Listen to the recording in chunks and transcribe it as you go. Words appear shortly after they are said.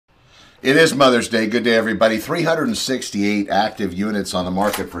It is Mother's Day. Good day, everybody. 368 active units on the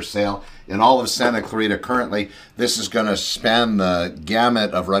market for sale in all of Santa Clarita currently. This is going to span the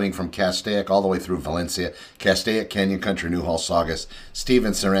gamut of running from Castaic all the way through Valencia. Castaic, Canyon Country, Newhall, Saugus,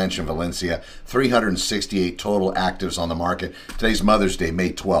 Stevenson Ranch, and Valencia. 368 total actives on the market. Today's Mother's Day,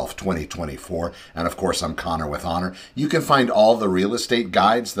 May 12th, 2024. And of course, I'm Connor with Honor. You can find all the real estate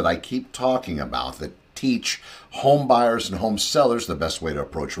guides that I keep talking about that teach home buyers and home sellers the best way to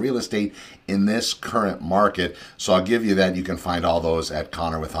approach real estate in this current market. So I'll give you that. You can find all those at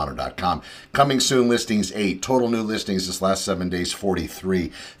connorwithhonor.com. Coming soon, listings 8. Total new listings this last 7 days, 43.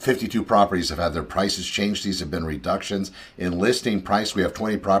 52 properties have had their prices changed. These have been reductions in listing price. We have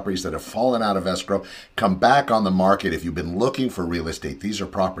 20 properties that have fallen out of escrow, come back on the market. If you've been looking for real estate, these are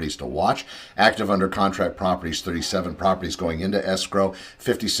properties to watch. Active under contract properties, 37 properties going into escrow,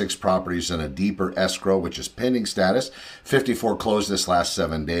 56 properties in a deeper escrow, which is pending status. 54 closed this last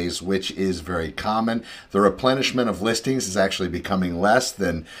 7 days, which is very common. The replenishment of listings is actually becoming less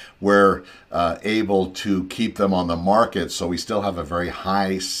than we're able to keep them on the market. So we still have a very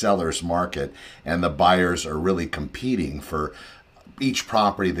high seller's market, and the buyers are really competing for each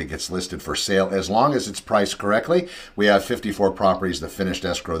property that gets listed for sale, as long as it's priced correctly. We have 54 properties that finished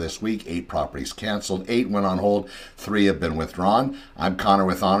escrow this week, 8 properties canceled, 8 went on hold, 3 have been withdrawn. I'm Connor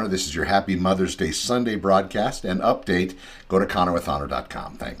with Honor. This is your Happy Mother's Day Sunday broadcast and update. Go to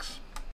connorwithhonor.com. Thanks.